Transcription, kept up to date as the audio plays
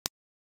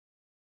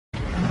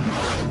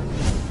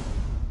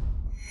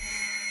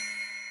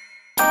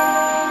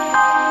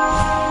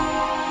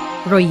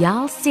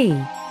Royalè-C,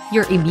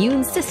 your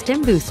immune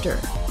system booster.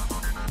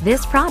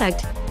 This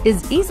product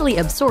is easily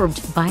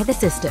absorbed by the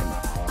system.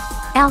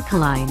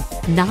 Alkaline,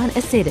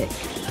 non-acidic,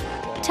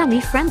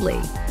 tummy-friendly.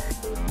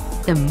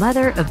 The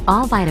mother of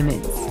all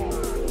vitamins.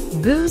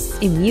 Boosts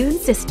immune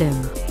system.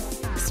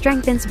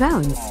 Strengthens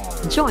bones,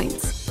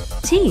 joints,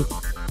 teeth,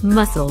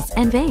 muscles,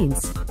 and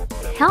veins.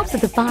 Helps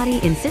the body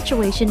in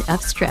situation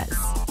of stress.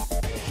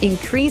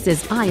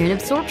 Increases iron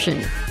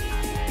absorption.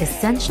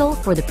 Essential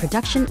for the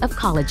production of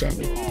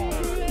collagen.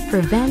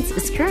 Prevents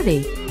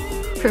scurvy.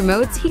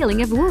 Promotes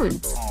healing of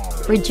wounds.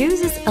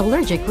 Reduces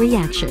allergic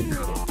reaction.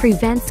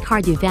 Prevents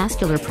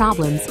cardiovascular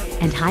problems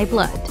and high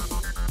blood.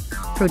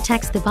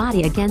 Protects the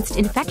body against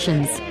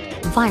infections,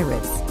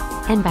 virus,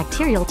 and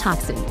bacterial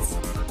toxins.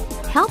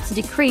 Helps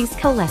decrease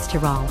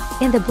cholesterol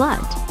in the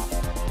blood.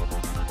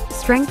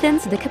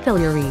 Strengthens the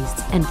capillaries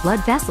and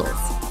blood vessels.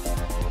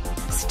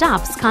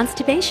 Stops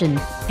constipation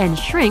and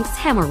shrinks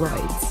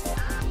hemorrhoids.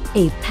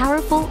 A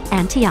powerful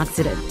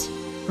antioxidant.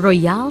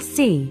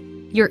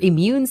 Royalè-C, your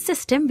immune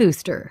system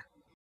booster.